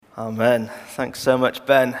Amen. Thanks so much,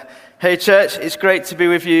 Ben. Hey, church, it's great to be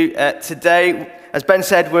with you today. As Ben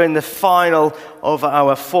said, we're in the final of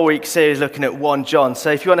our 4-week series looking at 1 John.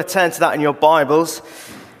 So if you want to turn to that in your Bibles,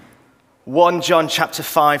 1 John chapter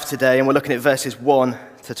 5 today, and we're looking at verses 1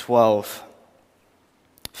 to 12.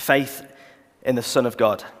 Faith in the Son of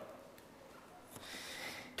God.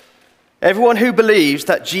 Everyone who believes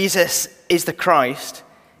that Jesus is the Christ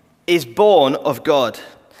is born of God.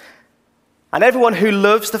 And everyone who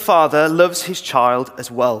loves the Father loves his child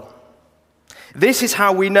as well. This is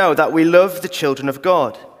how we know that we love the children of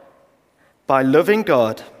God, by loving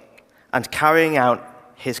God and carrying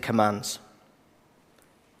out his commands.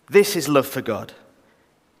 This is love for God,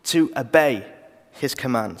 to obey his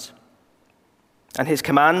commands. And his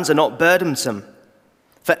commands are not burdensome,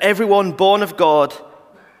 for everyone born of God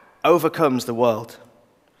overcomes the world,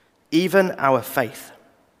 even our faith.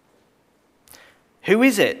 Who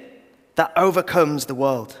is it that overcomes the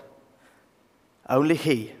world? Only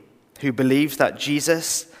he who believes that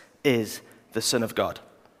Jesus is the Son of God.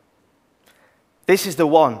 This is the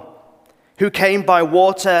one who came by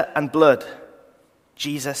water and blood,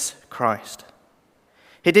 Jesus Christ.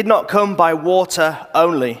 He did not come by water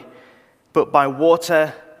only, but by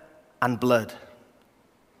water and blood.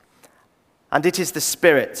 And it is the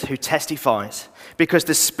Spirit who testifies, because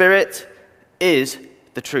the Spirit is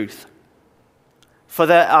the truth. For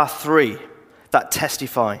there are three that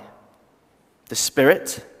testify: the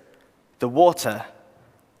Spirit, the water,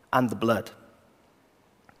 and the blood.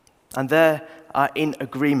 And they are in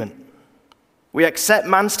agreement. We accept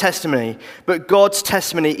man's testimony, but God's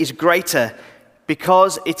testimony is greater,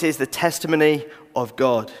 because it is the testimony of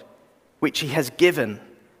God, which he has given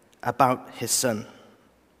about his Son.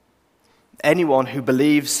 Anyone who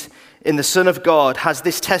believes in the Son of God has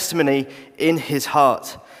this testimony in his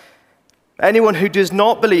heart. Anyone who does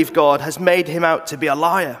not believe God has made him out to be a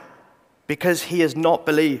liar, because he has not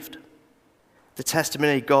believed the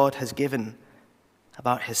testimony God has given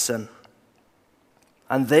about his Son.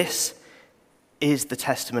 And this is the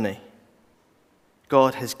testimony: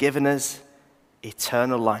 God has given us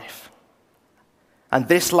eternal life. And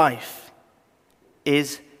this life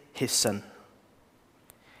is his Son.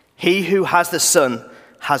 He who has the Son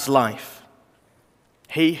has life.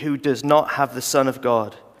 He who does not have the Son of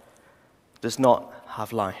God does not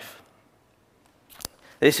have life.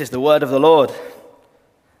 This is the word of the Lord.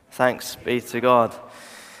 Thanks be to God.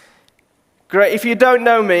 Great. If you don't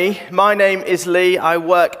know me, my name is Lee. I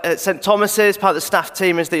work at St. Thomas's, part of the staff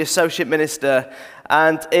team as the associate minister.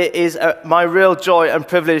 And it is my real joy and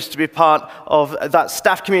privilege to be part of that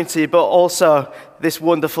staff community, but also this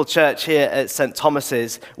wonderful church here at St.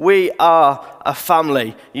 Thomas's. We are a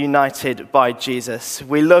family united by Jesus.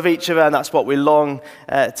 We love each other, and that's what we long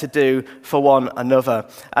to do for one another.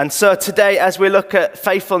 And so today, as we look at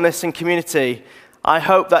faithfulness and community, I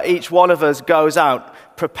hope that each one of us goes out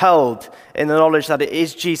propelled in the knowledge that it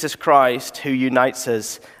is Jesus Christ who unites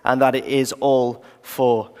us, and that it is all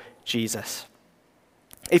for Jesus.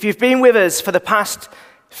 If you've been with us for the past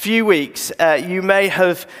few weeks, you may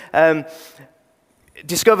have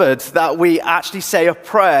discovered that we actually say a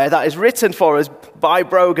prayer that is written for us by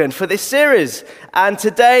Brogan for this series. And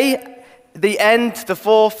today, the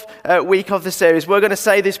fourth week of the series, we're going to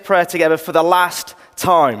say this prayer together for the last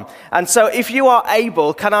time. And so if you are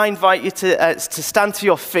able, can I invite you to stand to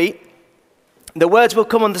your feet? The words will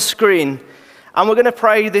come on the screen, and we're going to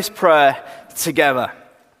pray this prayer together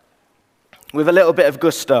with a little bit of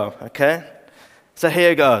gusto, okay? So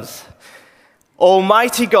here goes.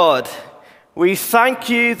 Almighty God, we thank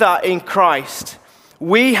you that in Christ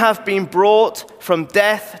we have been brought from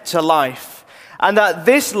death to life, and that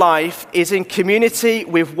this life is in community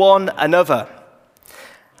with one another.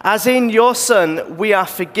 As in your Son, we are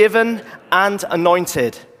forgiven and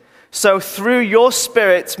anointed. So through your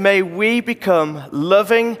Spirit, may we become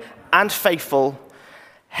loving and faithful.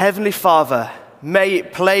 Heavenly Father, may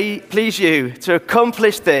it please you to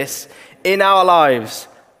accomplish this in our lives.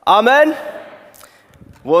 Amen?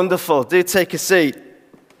 Wonderful. Do take a seat.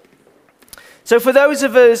 So for those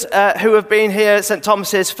of us who have been here at St.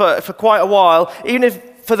 Thomas's for quite a while, even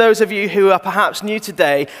if for those of you who are perhaps new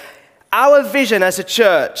today, our vision as a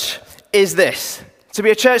church is this: to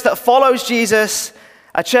be a church that follows Jesus,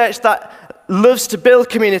 a church that loves to build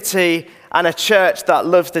community, and a church that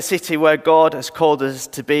loves the city where God has called us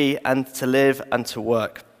to be and to live and to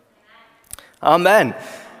work. Amen.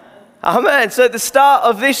 Amen. So at the start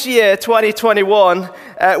of this year, 2021,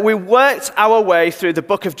 we worked our way through the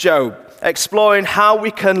book of Job, exploring how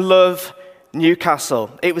we can love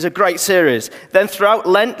Newcastle. It was a great series. Then throughout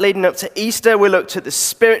Lent, leading up to Easter, we looked at the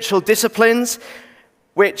spiritual disciplines.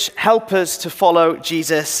 which help us to follow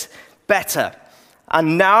Jesus better.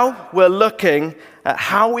 And now we're looking at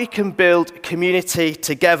how we can build community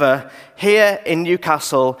together here in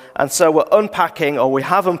Newcastle. And so we're unpacking, or we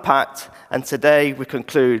have unpacked, and today we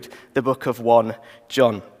conclude the book of 1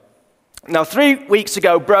 John. Now, 3 weeks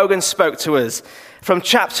ago, Brogan spoke to us from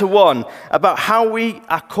chapter 1 about how we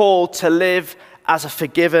are called to live as a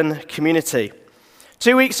forgiven community.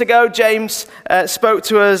 2 weeks ago, James spoke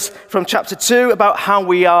to us from chapter 2 about how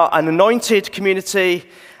we are an anointed community.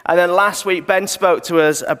 And then last week, Ben spoke to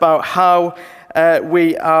us about how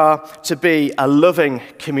we are to be a loving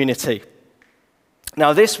community.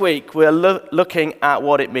 Now, this week, we're looking at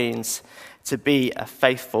what it means to be a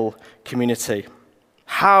faithful community.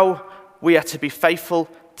 How we are to be faithful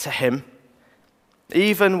to him,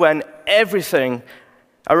 even when everything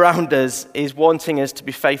around us is wanting us to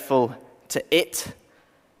be faithful to it,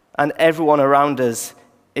 and everyone around us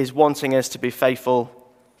is wanting us to be faithful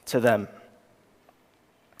to them.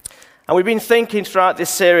 And we've been thinking throughout this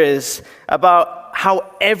series about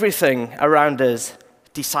how everything around us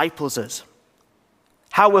disciples us,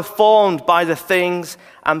 how we're formed by the things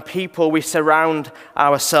and people we surround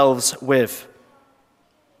ourselves with.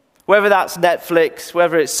 Whether that's Netflix,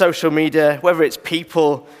 whether it's social media, whether it's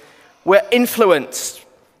people, we're influenced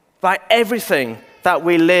by everything that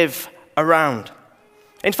we live around.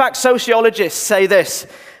 In fact, sociologists say this,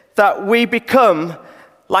 that we become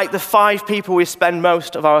like the 5 people we spend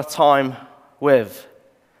most of our time with.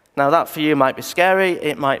 Now, that for you might be scary,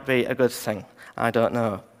 it might be a good thing, I don't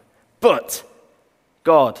know. But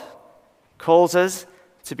God calls us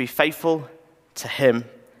to be faithful to him,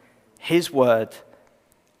 his word,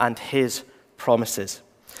 and his promises.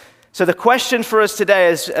 So the question for us today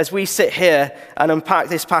as we sit here and unpack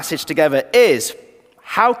this passage together is,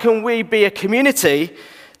 how can we be a community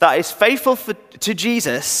that is faithful to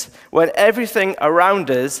Jesus when everything around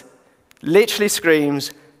us literally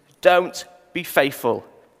screams, don't be faithful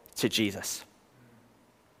to Jesus?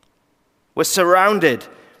 We're surrounded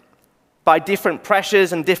by different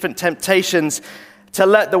pressures and different temptations to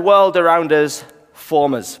let the world around us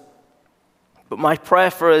form us. But my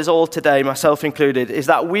prayer for us all today, myself included, is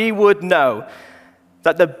that we would know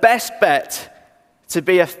that the best bet to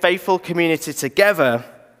be a faithful community together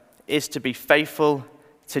is to be faithful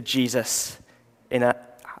to Jesus in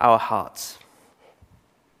our hearts.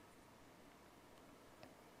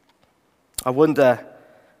 I wonder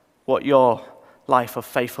what your life of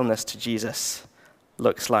faithfulness to Jesus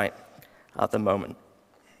looks like at the moment.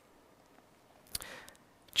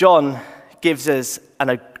 John gives us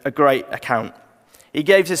a great account. He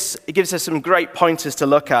gives us some great pointers to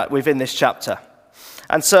look at within this chapter.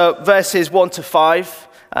 And so verses 1 to 5,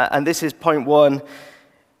 and this is point 1,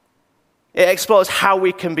 it explores how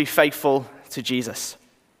we can be faithful to Jesus.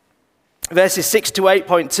 Verses 6 to 8,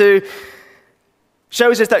 point 2,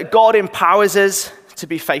 shows us that God empowers us to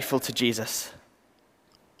be faithful to Jesus.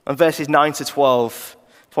 And verses 9 to 12,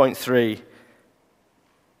 point 3,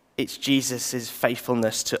 it's Jesus'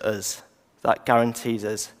 faithfulness to us that guarantees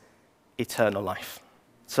us eternal life.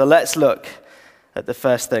 So let's look at the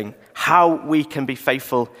first thing, how we can be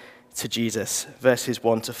faithful to Jesus, verses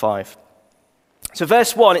 1 to 5. So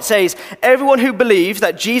verse 1, it says, everyone who believes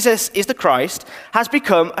that Jesus is the Christ has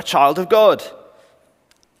become a child of God.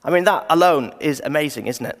 I mean, that alone is amazing,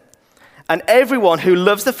 isn't it? And everyone who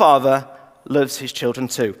loves the Father loves his children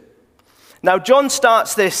too. Now, John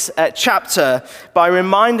starts this chapter by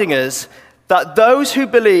reminding us that those who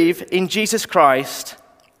believe in Jesus Christ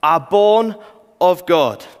are born of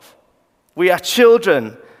God. We are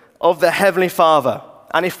children of the Heavenly Father.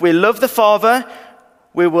 And if we love the Father,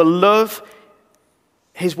 we will love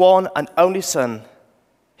his one and only Son,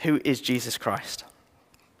 who is Jesus Christ.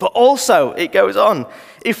 But also, it goes on,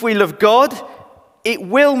 if we love God, it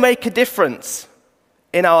will make a difference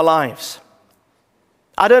in our lives.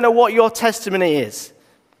 I don't know what your testimony is.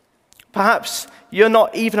 Perhaps you're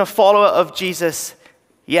not even a follower of Jesus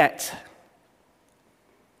yet.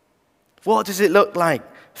 What does it look like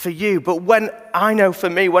for you? But when I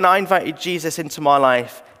invited Jesus into my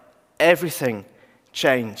life, everything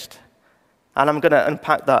changed. And I'm going to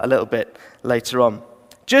unpack that a little bit later on.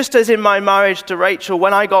 Just as in my marriage to Rachel,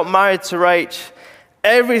 when I got married to Rach,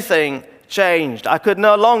 everything changed. I could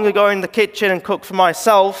no longer go in the kitchen and cook for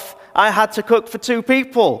myself. I had to cook for 2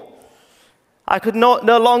 people. I could no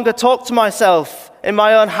longer talk to myself in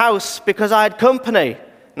my own house because I had company.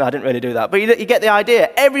 No, I didn't really do that, but you get the idea.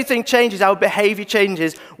 Everything changes, our behavior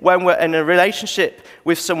changes when we're in a relationship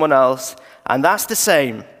with someone else. And that's the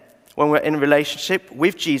same when we're in a relationship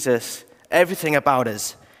with Jesus. Everything about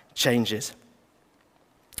us changes.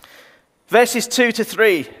 Verses 2 to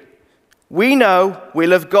 3 We know we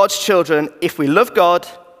love God's children if we love God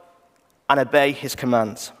and obey his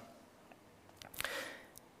commands.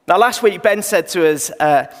 Now, last week, Ben said to us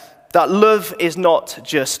that love is not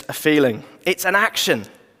just a feeling, it's an action.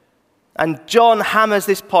 And John hammers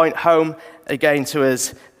this point home again to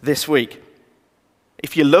us this week.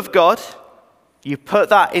 If you love God, you put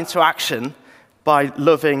that into action by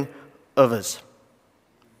loving others,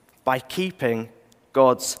 by keeping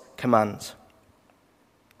God's commands.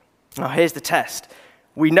 Now, here's the test.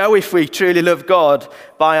 We know if we truly love God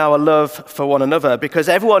by our love for one another, because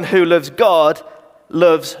everyone who loves God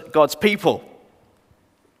loves God's people.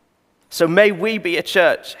 So may we be a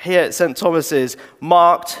church here at St. Thomas's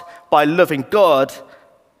marked by loving God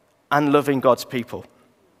and loving God's people.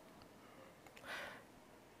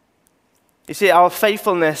 You see, our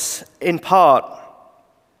faithfulness in part,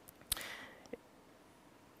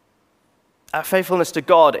 our faithfulness to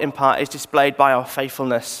God in part is displayed by our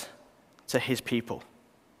faithfulness to his people.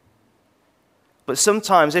 But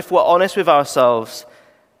sometimes, if we're honest with ourselves,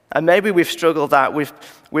 and maybe we've struggled that with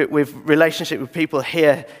relationship with people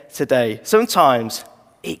here today, sometimes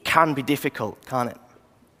it can be difficult, can't it?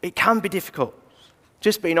 It can be difficult,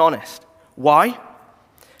 just being honest. Why?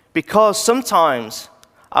 Because sometimes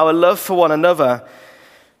our love for one another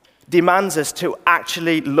demands us to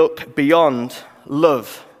actually look beyond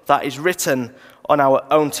love that is written on our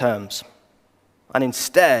own terms. And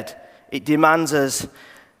instead, it demands us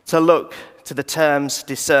to look to the terms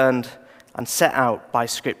discerned and set out by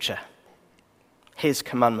Scripture, his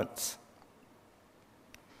commandments.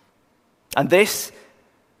 And this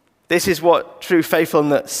is what true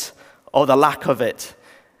faithfulness, or the lack of it,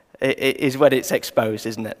 is when it's exposed,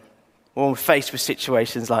 isn't it? When we're faced with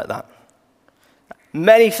situations like that.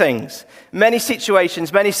 Many things, many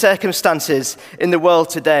situations, many circumstances in the world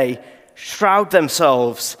today shroud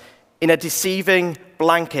themselves in a deceiving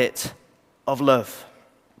blanket of love.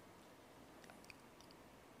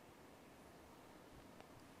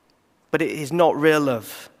 But it is not real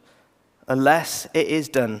love unless it is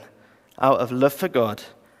done out of love for God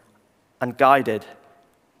and guided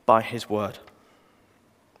by his word.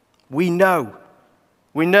 We know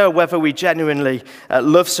whether we genuinely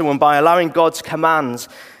love someone by allowing God's commands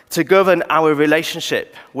to govern our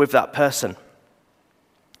relationship with that person.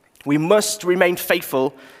 We must remain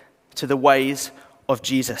faithful to the ways of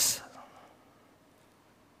Jesus.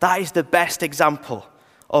 That is the best example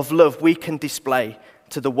of love we can display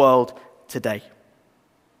to the world today.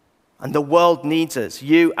 And the world needs us,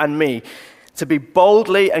 you and me, to be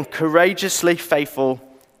boldly and courageously faithful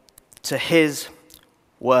to his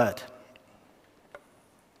word.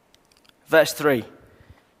 Verse 3,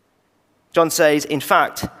 John says, in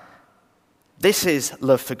fact, this is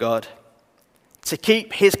love for God, to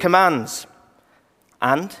keep his commands,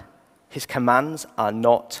 and his commands are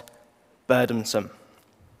not burdensome.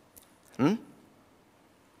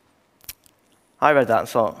 I read that and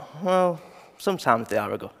thought, well, sometimes they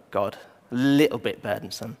are God, a little bit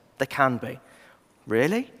burdensome. They can be.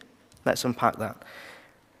 Really? Let's unpack that.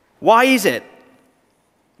 Why is it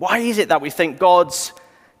that we think God's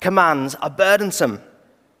commands are burdensome?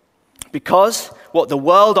 Because what the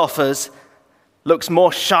world offers looks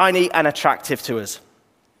more shiny and attractive to us.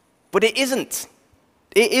 But it isn't.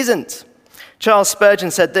 It isn't. Charles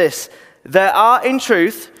Spurgeon said this: there are in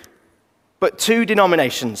truth but two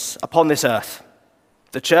denominations upon this earth,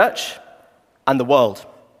 the church and the world.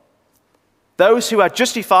 Those who are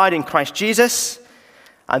justified in Christ Jesus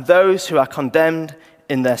and those who are condemned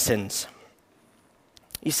in their sins.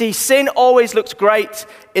 You see, sin always looks great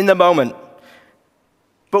in the moment,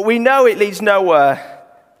 but we know it leads nowhere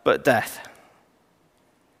but death.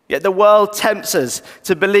 Yet the world tempts us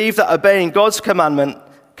to believe that obeying God's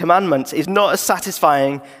commandments is not as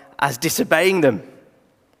satisfying as disobeying them.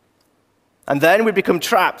 And then we become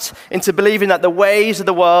trapped into believing that the ways of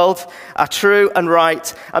the world are true and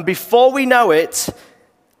right, and before we know it,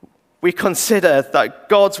 we consider that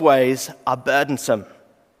God's ways are burdensome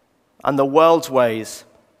and the world's ways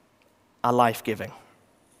are life-giving.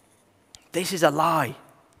 This is a lie.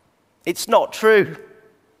 It's not true.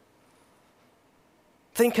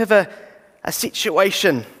 Think of a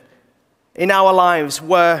situation in our lives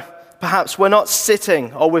where perhaps we're not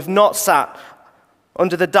sitting or we've not sat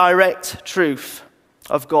under the direct truth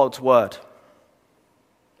of God's word.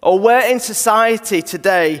 Or where in society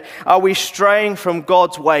today are we straying from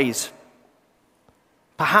God's ways?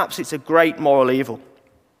 Perhaps it's a great moral evil.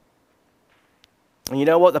 And you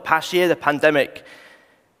know what? The past year, the pandemic,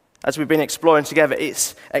 as we've been exploring together,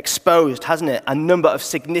 it's exposed, hasn't it, a number of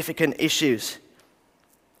significant issues.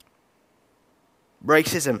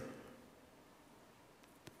 Racism,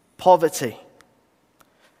 poverty,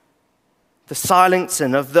 the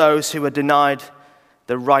silencing of those who are denied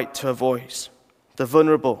the right to a voice, the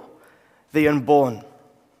vulnerable, the unborn.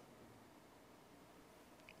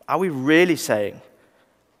 Are we really saying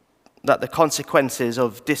that the consequences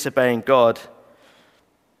of disobeying God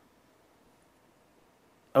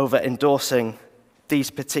over endorsing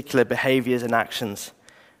these particular behaviors and actions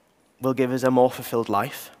will give us a more fulfilled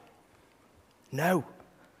life? No,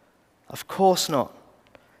 of course not.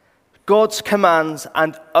 God's commands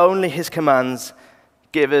and only his commands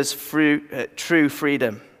give us true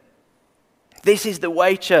freedom. This is the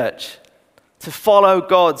way, church, to follow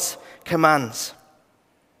God's commands.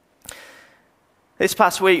 This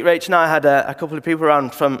past week, Rach and I had a couple of people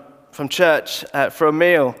around from church for a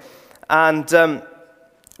meal, and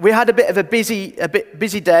we had a bit of a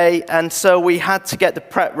busy day, and so we had to get the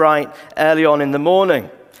prep right early on in the morning.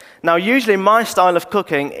 Now, usually my style of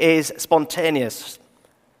cooking is spontaneous.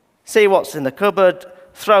 See what's in the cupboard,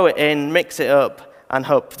 throw it in, mix it up, and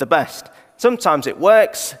hope for the best. Sometimes it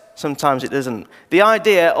works, sometimes it doesn't. The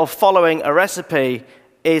idea of following a recipe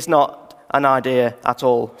is not an idea at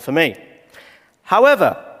all for me.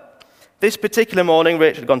 However, this particular morning,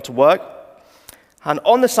 Rachel had gone to work, and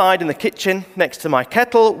on the side in the kitchen next to my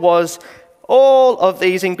kettle was all of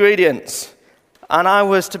these ingredients. And I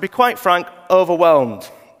was, to be quite frank, overwhelmed.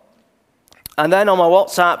 And then on my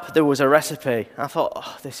WhatsApp, there was a recipe. I thought,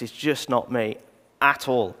 oh, this is just not me at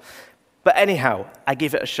all. But anyhow, I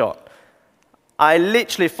give it a shot. I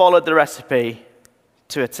literally followed the recipe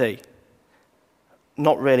to a T.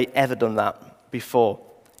 Not really ever done that before.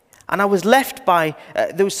 And I was left by,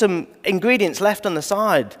 there was some ingredients left on the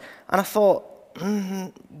side. And I thought,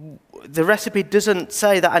 the recipe doesn't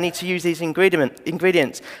say that I need to use these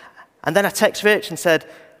ingredients. And then I texted Rich and said,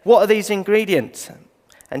 what are these ingredients?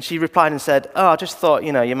 And she replied and said, oh, I just thought,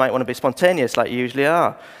 you might want to be spontaneous like you usually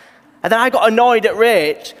are. And then I got annoyed at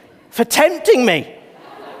Rich for tempting me,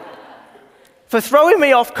 for throwing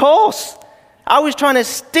me off course. I was trying to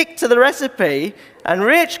stick to the recipe, and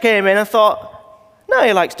Rich came in and thought, no,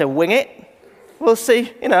 he likes to wing it. We'll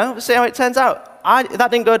see, we'll see how it turns out.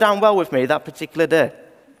 That didn't go down well with me that particular day.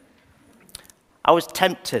 I was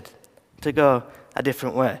tempted to go a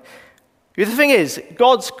different way. The thing is,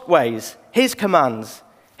 God's ways, his commands,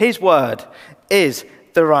 his word is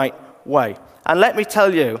the right way. And let me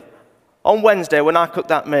tell you, on Wednesday when I cooked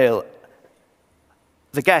that meal,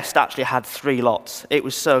 the guest actually had 3 lots. It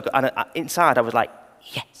was so good. And inside I was like,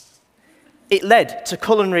 yes. It led to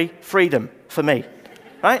culinary freedom for me,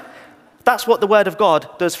 right? That's what the word of God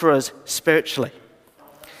does for us spiritually.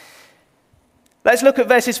 Let's look at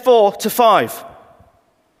verses 4 to 5.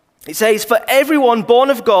 It says, for everyone born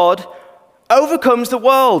of God overcomes the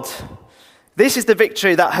world. This is the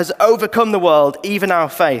victory that has overcome the world, even our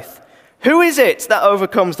faith. Who is it that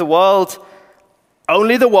overcomes the world?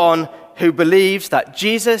 Only the one who believes that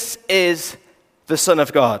Jesus is the Son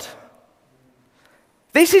of God.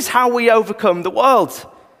 This is how we overcome the world.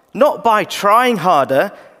 Not by trying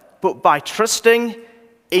harder, but by trusting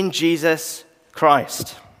in Jesus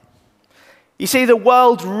Christ. You see, the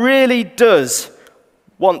world really does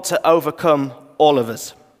want to overcome all of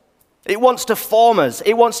us. It wants to form us.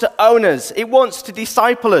 It wants to own us. It wants to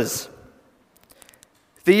disciple us.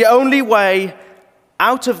 The only way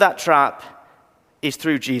out of that trap is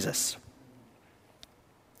through Jesus.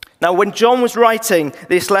 Now, when John was writing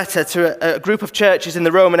this letter to a group of churches in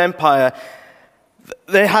the Roman Empire,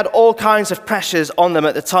 they had all kinds of pressures on them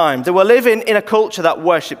at the time. They were living in a culture that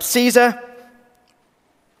worshipped Caesar.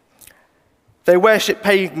 They worshipped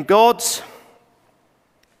pagan gods.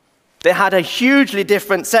 They had a hugely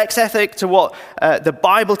different sex ethic to what the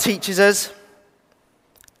Bible teaches us.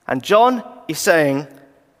 And John is saying,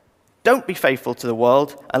 don't be faithful to the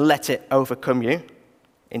world and let it overcome you.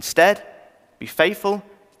 Instead, be faithful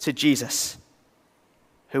to Jesus,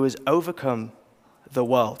 who has overcome the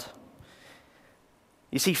world.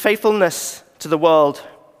 You see, faithfulness to the world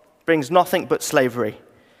brings nothing but slavery,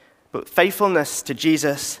 but faithfulness to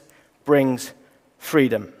Jesus brings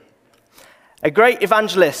freedom. A great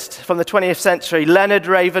evangelist from the 20th century, Leonard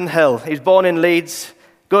Ravenhill. He was born in Leeds,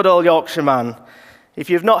 good old Yorkshire man.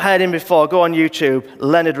 If you've not heard him before, go on YouTube,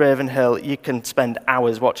 Leonard Ravenhill. You can spend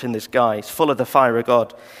hours watching this guy. He's full of the fire of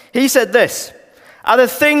God. He said this, are the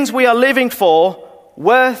things we are living for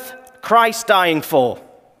worth Christ dying for?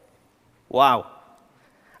 Wow.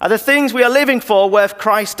 Are the things we are living for worth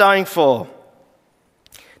Christ dying for?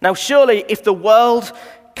 Now, surely if the world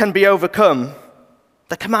can be overcome,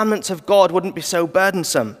 the commandments of God wouldn't be so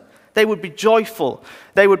burdensome. They would be joyful,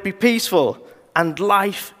 they would be peaceful, and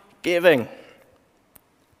life-giving.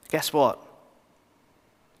 Guess what?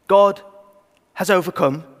 God has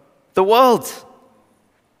overcome the world.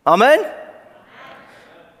 Amen?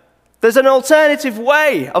 There's an alternative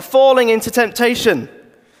way of falling into temptation.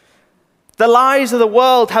 The lies of the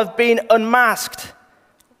world have been unmasked,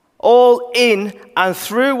 all in and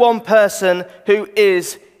through one person who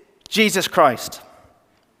is Jesus Christ.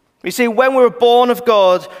 You see, when we're born of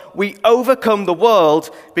God, we overcome the world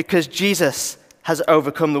because Jesus has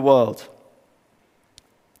overcome the world.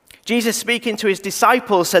 Jesus, speaking to his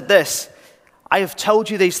disciples, said this, "I have told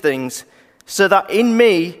you these things so that in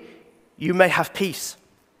me you may have peace.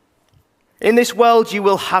 In this world you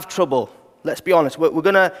will have trouble." Let's be honest, we're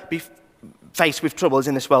going to be faced with troubles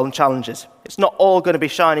in this world and challenges. It's not all going to be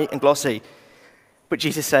shiny and glossy. But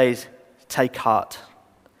Jesus says, "Take heart.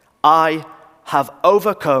 I have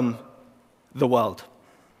overcome the world."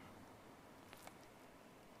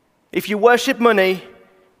 If you worship money,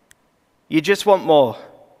 you just want more.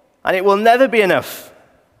 And it will never be enough.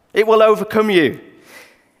 It will overcome you.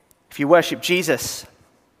 If you worship Jesus,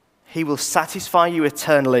 he will satisfy you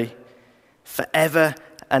eternally, forever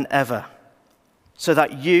and ever, so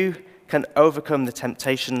that you can overcome the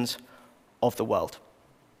temptations of the world.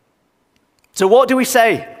 So what do we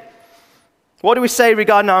say? What do we say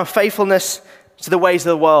regarding our faithfulness to the ways of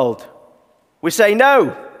the world? We say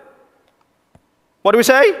no. What do we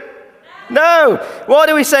say? No. What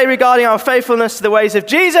do we say regarding our faithfulness to the ways of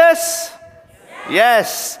Jesus?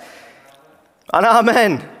 Yes. And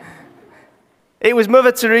amen. It was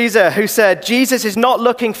Mother Teresa who said, Jesus is not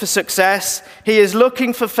looking for success. He is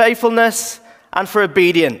looking for faithfulness and for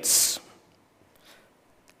obedience.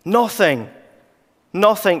 Nothing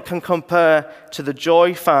can compare to the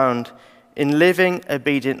joy found in living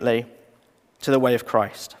obediently to the way of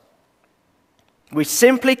Christ. We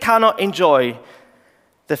simply cannot enjoy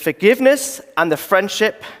the forgiveness and the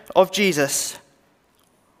friendship of Jesus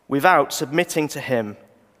without submitting to him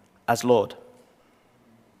as Lord.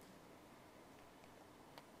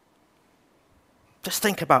 Just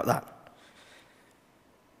think about that.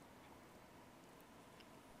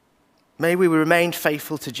 May we remain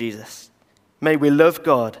faithful to Jesus. May we love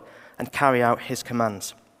God and carry out his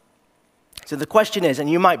commands. So the question is, and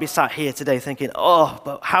you might be sat here today thinking, oh,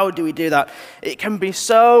 but how do we do that? It can be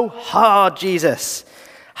so hard, Jesus.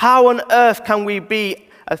 How on earth can we be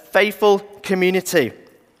a faithful community?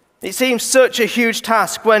 It seems such a huge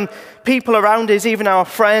task when people around us, even our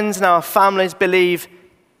friends and our families, believe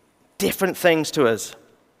different things to us.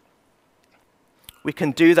 We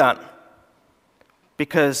can do that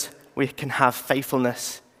because we can have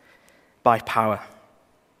faithfulness by power.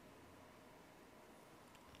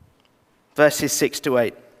 Verses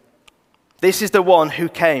 6-8. This is the one who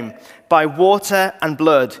came by water and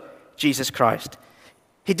blood, Jesus Christ.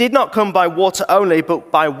 He did not come by water only, but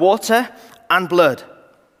by water and blood.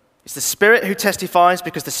 It's the Spirit who testifies,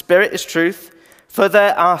 because the Spirit is truth. For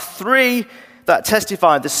there are three that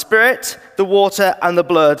testify, the Spirit, the water, and the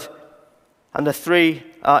blood, and the three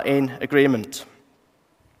are in agreement.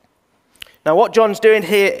 Now what John's doing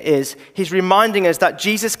here is he's reminding us that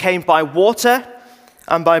Jesus came by water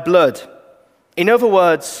and by blood. In other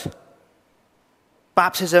words,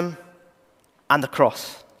 baptism and the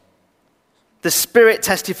cross. The Spirit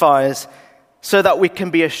testifies so that we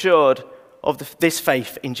can be assured of this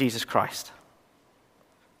faith in Jesus Christ.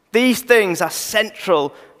 These things are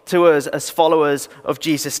central to us as followers of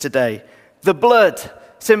Jesus today. The blood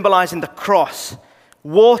symbolizing the cross,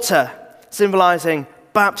 water symbolizing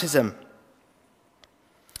baptism.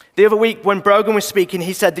 The other week when Brogan was speaking,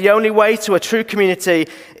 he said the only way to a true community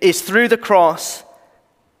is through the cross,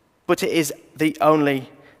 but it is the only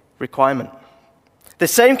requirement. The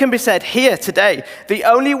same can be said here today. The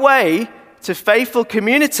only way to faithful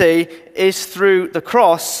community is through the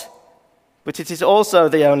cross, but it is also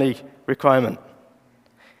the only requirement.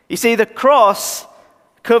 You see, the cross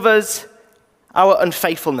covers our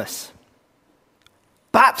unfaithfulness.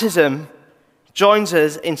 Baptism joins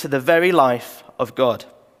us into the very life of God.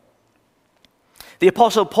 The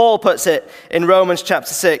Apostle Paul puts it in Romans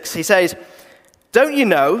chapter 6. He says, "Don't you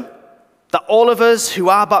know that all of us who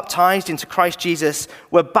are baptized into Christ Jesus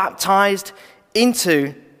were baptized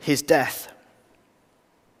into his death?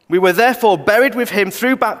 We were therefore buried with him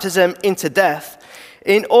through baptism into death,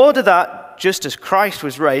 in order that, just as Christ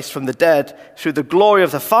was raised from the dead through the glory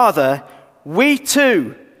of the Father, we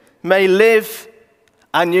too may live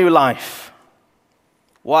a new life."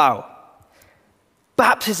 Wow.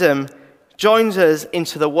 Baptism joins us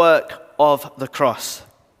into the work of the cross.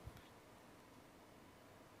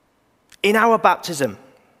 In our baptism,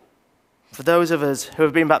 for those of us who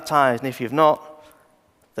have been baptized, and if you've not,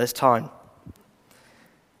 there's time.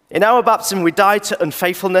 In our baptism, we died to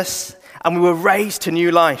unfaithfulness and we were raised to new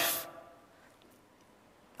life.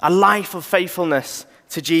 A life of faithfulness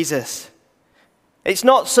to Jesus. It's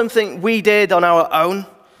not something we did on our own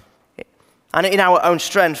and in our own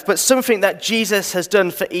strength, but something that Jesus has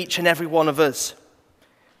done for each and every one of us.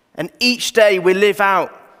 And each day we live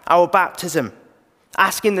out our baptism,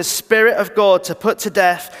 asking the Spirit of God to put to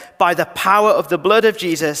death by the power of the blood of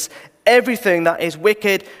Jesus everything that is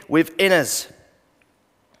wicked within us.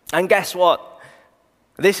 And guess what?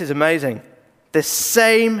 This is amazing. The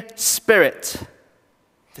same Spirit,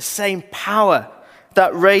 the same power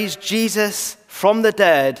that raised Jesus from the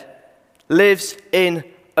dead lives in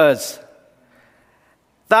us.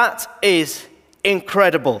 That is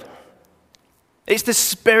incredible. It's the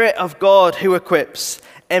Spirit of God who equips,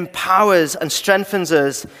 empowers, and strengthens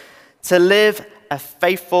us to live a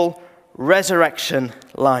faithful resurrection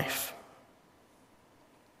life.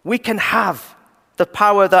 We can have the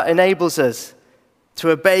power that enables us to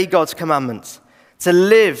obey God's commandments, to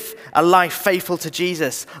live a life faithful to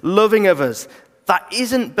Jesus, loving others, that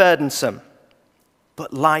isn't burdensome,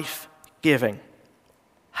 but life-giving.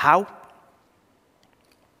 How?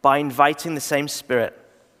 By inviting the same Spirit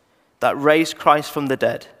that raised Christ from the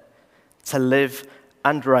dead to live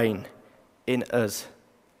and reign in us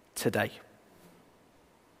today.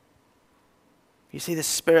 You see, the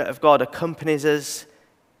Spirit of God accompanies us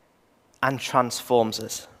and transforms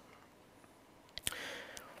us.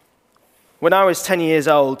 When I was 10 years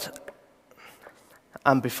old,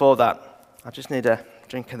 and before that, I just need a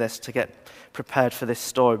drink of this to get prepared for this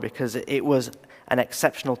story because it was an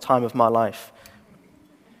exceptional time of my life.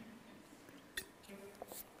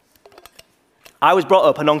 I was brought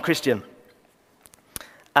up a non-Christian,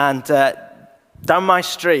 and down my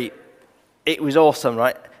street, it was awesome,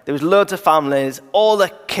 right? There was loads of families, all the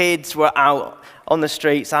kids were out on the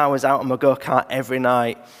streets, I was out on my go-kart every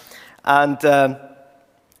night, and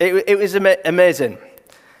it was amazing.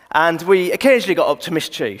 And we occasionally got up to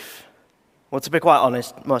mischief. Well, to be quite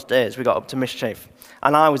honest, most days we got up to mischief,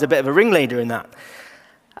 and I was a bit of a ringleader in that.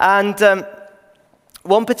 And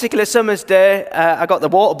one particular summer's day, I got the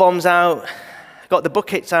water bombs out, got the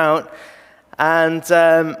buckets out, and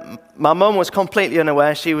my mum was completely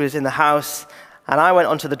unaware. She was in the house, and I went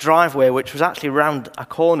onto the driveway, which was actually round a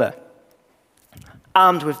corner,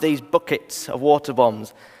 armed with these buckets of water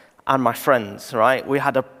bombs and my friends, right?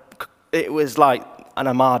 It was like an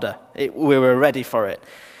armada. We were ready for it.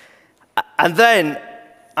 And then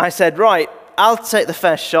I said, right, I'll take the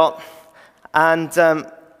first shot, and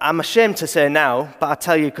I'm ashamed to say now, but I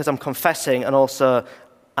tell you because I'm confessing, and also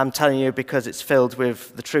I'm telling you because it's filled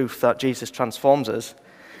with the truth that Jesus transforms us.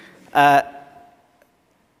 I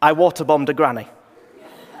waterbombed a granny,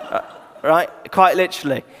 right? Quite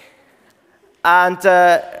literally. And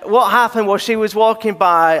what happened was she was walking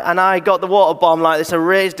by, and I got the water bomb like this, I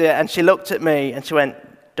raised it, and she looked at me, and she went,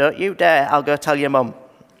 "Don't you dare, I'll go tell your mum."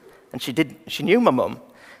 And she did. She knew my mum,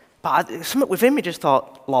 but something within me just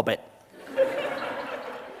thought, lob it.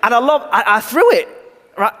 And I threw it.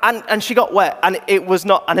 Right, and she got wet, and it was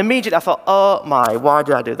not, and immediately I thought, oh my, why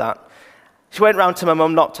did I do that? She went round to my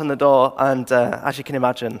mum, knocked on the door, and as you can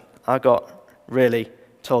imagine, I got really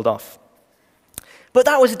told off. But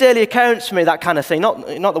that was a daily occurrence for me, that kind of thing, not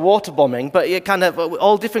the water bombing, but it kind of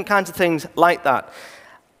all different kinds of things like that.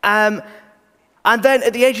 And then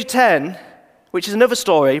at the age of 10, which is another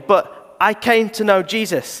story, but I came to know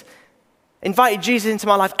Jesus, invited Jesus into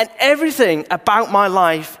my life, and everything about my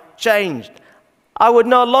life changed. I would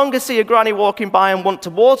no longer see a granny walking by and want to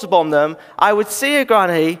water bomb them. I would see a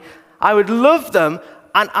granny, I would love them,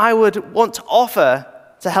 and I would want to offer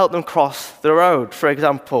to help them cross the road, for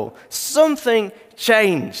example. Something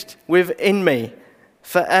changed within me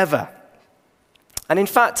forever. And in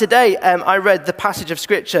fact, today I read the passage of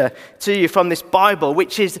Scripture to you from this Bible,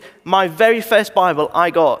 which is my very first Bible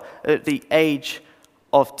I got at the age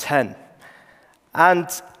of 10. And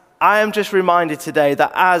I am just reminded today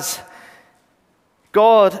that as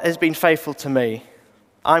God has been faithful to me,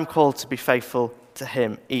 I'm called to be faithful to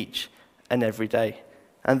him each and every day.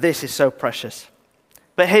 And this is so precious.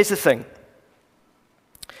 But here's the thing.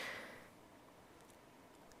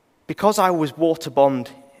 Because I was water-bombed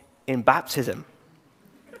in baptism,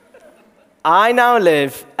 I now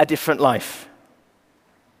live a different life.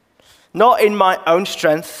 Not in my own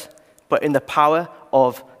strength, but in the power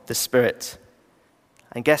of the Spirit.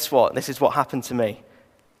 And guess what? This is what happened to me.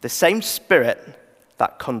 The same Spirit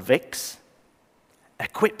that convicts,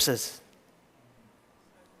 equips us.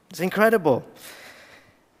 It's incredible.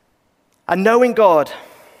 And knowing God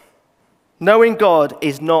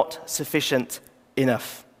is not sufficient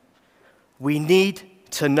enough. We need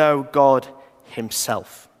to know God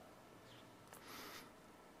himself.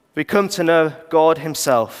 We come to know God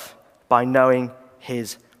himself by knowing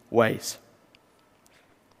his ways.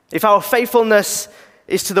 If our faithfulness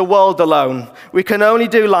is to the world alone, we can only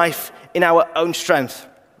do life in our own strength.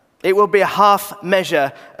 It will be a half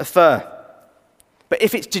measure affair. But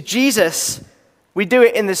if it's to Jesus, we do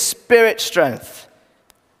it in the Spirit's strength.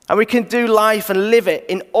 And we can do life and live it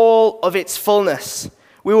in all of its fullness.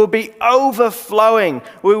 We will be overflowing.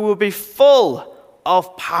 We will be full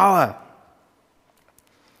of power.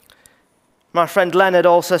 My friend Leonard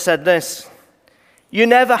also said this: you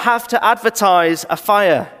never have to advertise a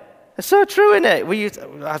fire. It's so true, isn't it? We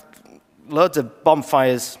have loads of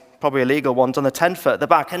bonfires, probably illegal ones, on the 10-foot at the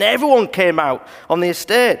back, and everyone came out on the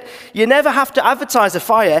estate. You never have to advertise a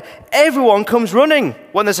fire. Everyone comes running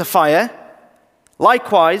when there's a fire.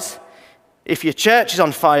 Likewise, if your church is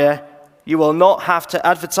on fire, you will not have to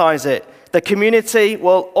advertise it. The community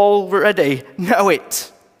will already know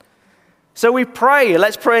it. So we pray.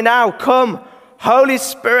 Let's pray now. Come, Holy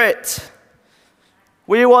Spirit.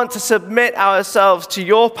 We want to submit ourselves to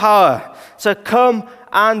your power. So come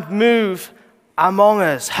and move among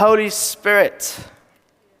us, Holy Spirit.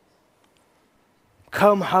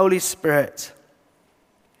 Come, Holy Spirit.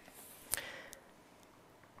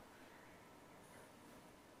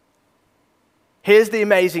 Here's the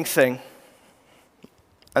amazing thing,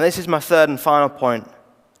 and this is my third and final point.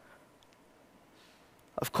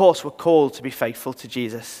 Of course, we're called to be faithful to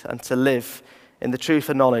Jesus and to live in the truth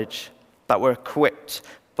and knowledge that we're equipped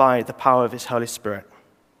by the power of his Holy Spirit.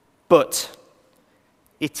 But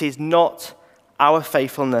it is not our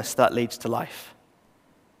faithfulness that leads to life,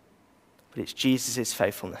 but it's Jesus'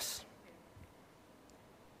 faithfulness.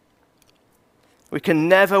 We can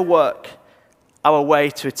never work our way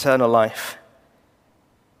to eternal life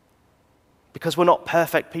because we're not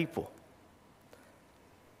perfect people.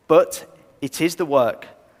 But it is the work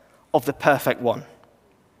of the perfect one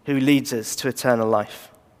who leads us to eternal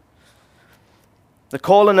life. The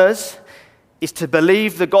call on us is to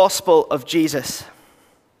believe the gospel of Jesus.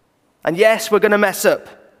 And yes, we're going to mess up.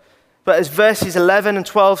 But as verses 11 and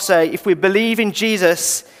 12 say, if we believe in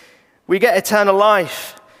Jesus, we get eternal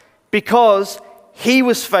life because he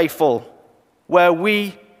was faithful where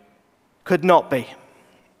we could not be.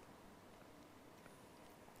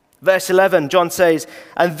 Verse 11, John says,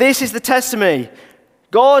 and this is the testimony.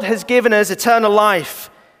 God has given us eternal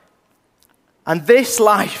life, and this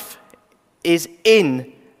life is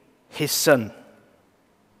in his Son.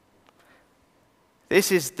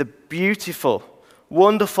 This is the beautiful,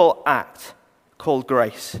 wonderful act called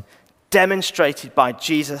grace, demonstrated by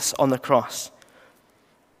Jesus on the cross.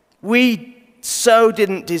 We so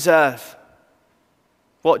didn't deserve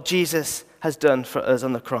what Jesus has done for us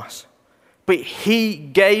on the cross. But he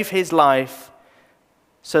gave his life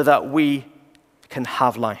so that we can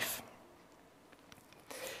have life.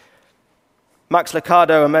 Max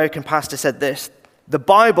Lucado, American pastor, said this: the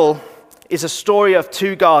Bible is a story of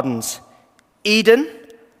two gardens, Eden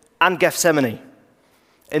and Gethsemane.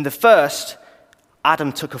 In the first,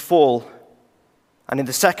 Adam took a fall, and in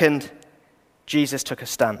the second, Jesus took a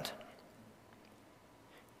stand.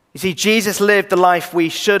 You see, Jesus lived the life we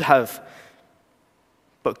should have,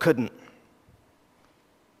 but couldn't.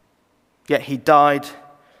 Yet he died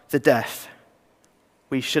the death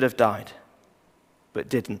we should have died, but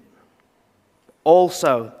didn't.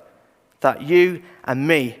 Also, that you and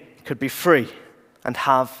me could be free and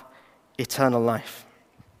have eternal life.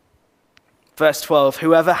 Verse 12,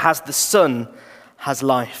 whoever has the Son has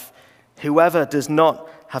life. Whoever does not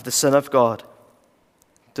have the Son of God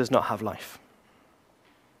does not have life.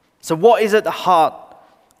 So what is at the heart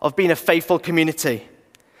of being a faithful community?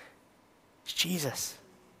 It's Jesus.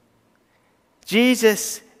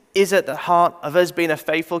 Jesus is at the heart of us being a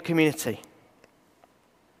faithful community.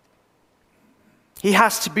 He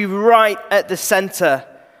has to be right at the center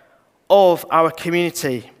of our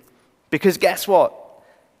community. Because guess what?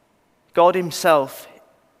 God himself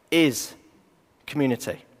is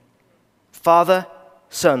community. Father,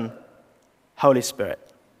 Son, Holy Spirit.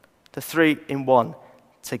 The three in one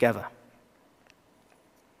together.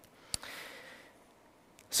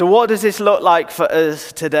 So what does this look like for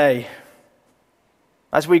us today?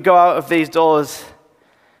 As we go out of these doors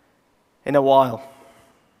in a while.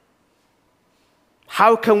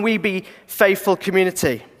 How can we be faithful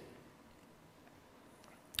community?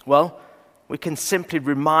 Well, we can simply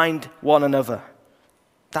remind one another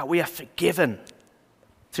that we are forgiven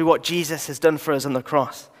through what Jesus has done for us on the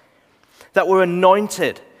cross. That we're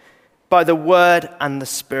anointed by the Word and the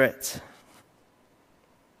Spirit.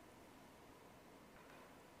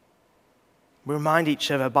 We remind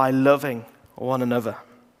each other by loving one another.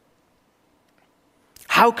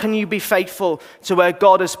 How can you be faithful to where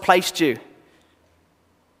God has placed you?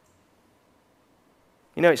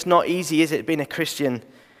 You know, it's not easy, is it, being a Christian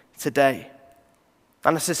today.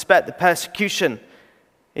 And I suspect the persecution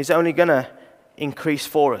is only going to increase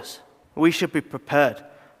for us. We should be prepared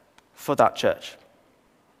for that, church.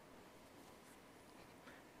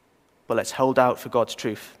 But let's hold out for God's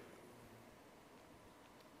truth.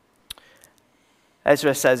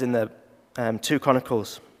 Ezra says in the 2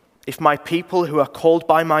 Chronicles, "If my people who are called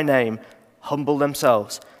by my name humble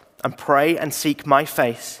themselves and pray and seek my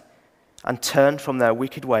face and turn from their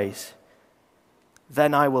wicked ways,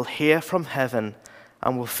 then I will hear from heaven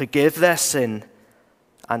and will forgive their sin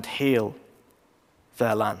and heal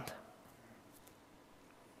their land."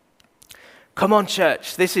 Come on,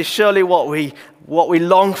 church, this is surely what we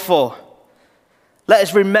long for. Let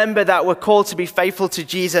us remember that we're called to be faithful to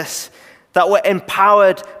Jesus, that we're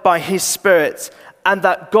empowered by his Spirit, and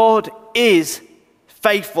that God is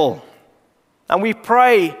faithful. And we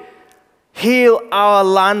pray, heal our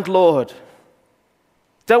land, Lord.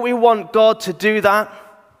 Don't we want God to do that?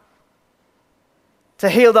 To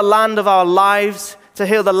heal the land of our lives, to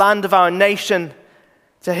heal the land of our nation,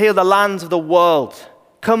 to heal the lands of the world.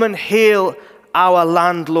 Come and heal our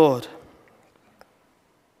land, Lord.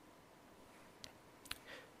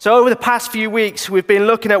 So over the past few weeks, we've been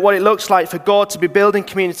looking at what it looks like for God to be building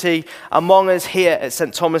community among us here at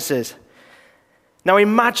St. Thomas's. Now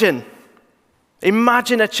imagine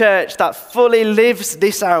a church that fully lives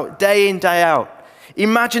this out day in, day out.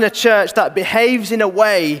 Imagine a church that behaves in a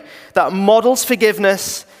way that models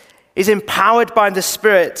forgiveness, is empowered by the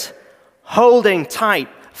Spirit, holding tight,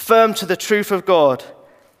 firm to the truth of God,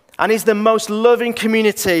 and is the most loving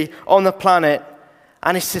community on the planet,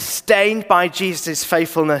 and is sustained by Jesus'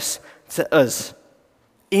 faithfulness to us.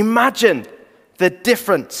 Imagine the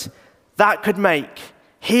difference that could make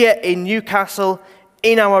here in Newcastle,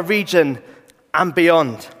 in our region, and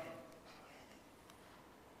beyond.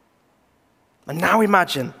 And now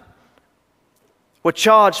imagine we're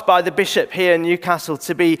charged by the bishop here in Newcastle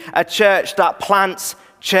to be a church that plants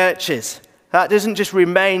churches, that doesn't just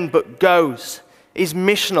remain but goes, is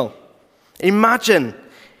missional. Imagine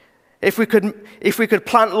if we could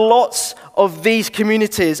plant lots of these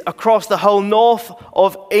communities across the whole north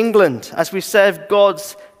of England as we serve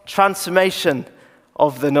God's transformation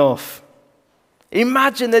of the north.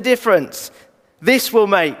 Imagine the difference this will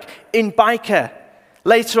make in Byker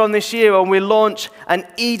later on this year when we launch an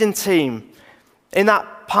Eden team in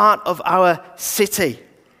that part of our city.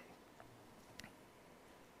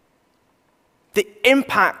 The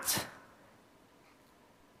impact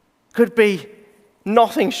could be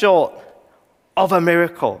nothing short of a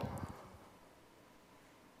miracle.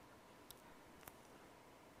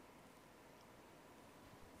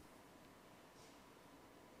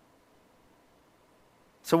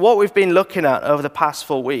 So what we've been looking at over the past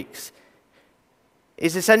 4 weeks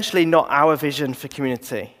is essentially not our vision for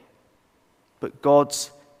community, but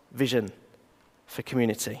God's vision for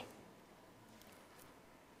community.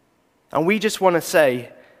 And we just want to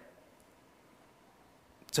say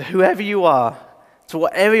to whoever you are, to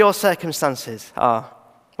whatever your circumstances are,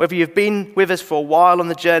 whether you've been with us for a while on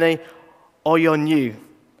the journey or you're new,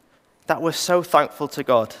 that we're so thankful to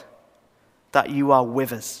God that you are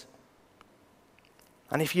with us.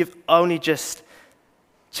 And if you've only just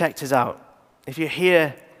checked us out, if you're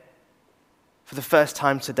here for the first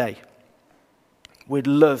time today, we'd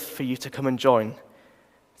love for you to come and join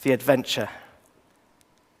the adventure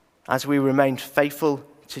as we remain faithful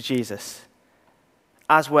to Jesus,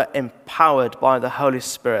 as we're empowered by the Holy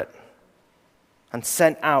Spirit and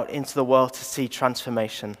sent out into the world to see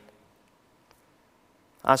transformation,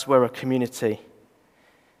 as we're a community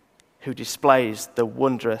who displays the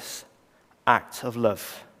wondrous act of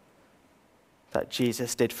love that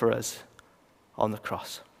Jesus did for us on the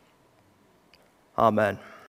cross. Amen.